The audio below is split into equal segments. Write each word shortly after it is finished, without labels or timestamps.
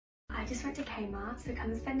just went to KMART, so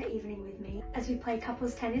come and spend the evening with me as we play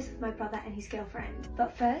couples tennis with my brother and his girlfriend.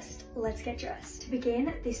 But first, let's get dressed. To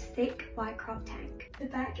begin, this thick white crop tank. The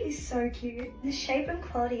back is so cute. The shape and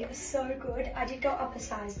quality are so good. I did go up a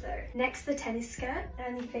size though. Next, the tennis skirt,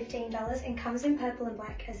 only $15 and comes in purple and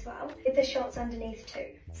black as well, with the shorts underneath too.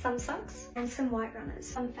 Some socks and some white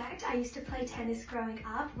runners. Fun fact, I used to play tennis growing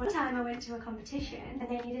up. One time I went to a competition and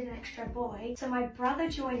they needed an extra boy, so my brother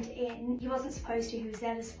joined in. He wasn't supposed to, he was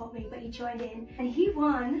there to support me, but he joined in and he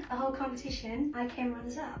won the whole competition. I came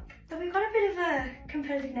runners up. So we've got a bit of a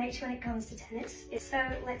competitive nature when it comes to tennis, so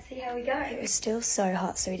let's see how we go. It was still so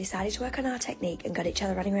hot, so we decided to work on our technique and got each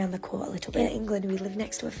other running around the court a little bit. In England, we live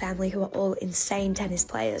next to a family who are all insane tennis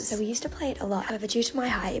players, so we used to play it a lot. However, due to my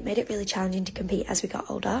height, it made it really challenging to compete as we got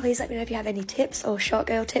older. Please let me know if you have any tips or short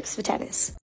girl tips for tennis.